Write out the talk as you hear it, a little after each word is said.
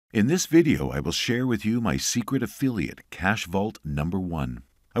In this video, I will share with you my secret affiliate, Cash Vault number 1.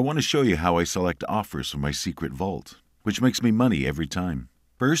 I want to show you how I select offers from my secret vault, which makes me money every time.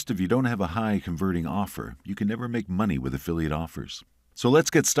 First, if you don't have a high converting offer, you can never make money with affiliate offers. So let's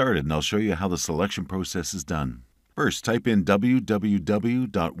get started and I'll show you how the selection process is done. First, type in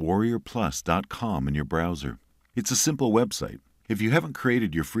www.warriorplus.com in your browser. It's a simple website. If you haven't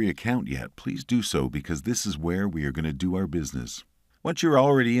created your free account yet, please do so because this is where we are going to do our business. Once you're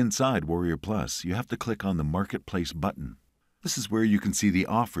already inside Warrior Plus, you have to click on the Marketplace button. This is where you can see the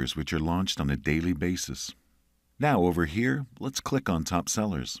offers which are launched on a daily basis. Now over here, let's click on Top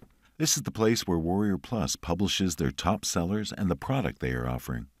Sellers. This is the place where Warrior Plus publishes their top sellers and the product they are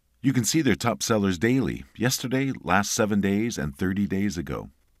offering. You can see their top sellers daily, yesterday, last 7 days, and 30 days ago.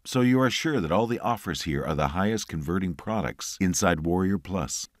 So you are sure that all the offers here are the highest converting products inside Warrior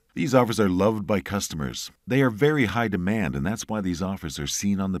Plus. These offers are loved by customers. They are very high demand, and that's why these offers are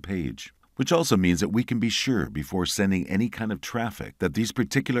seen on the page. Which also means that we can be sure before sending any kind of traffic that these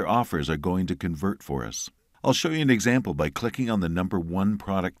particular offers are going to convert for us. I'll show you an example by clicking on the number 1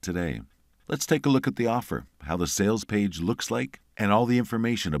 product today. Let's take a look at the offer, how the sales page looks like, and all the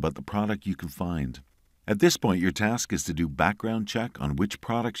information about the product you can find. At this point, your task is to do background check on which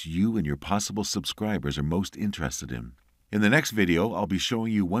products you and your possible subscribers are most interested in. In the next video, I'll be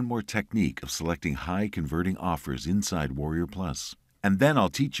showing you one more technique of selecting high converting offers inside Warrior Plus. And then I'll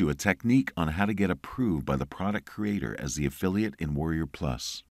teach you a technique on how to get approved by the product creator as the affiliate in Warrior Plus.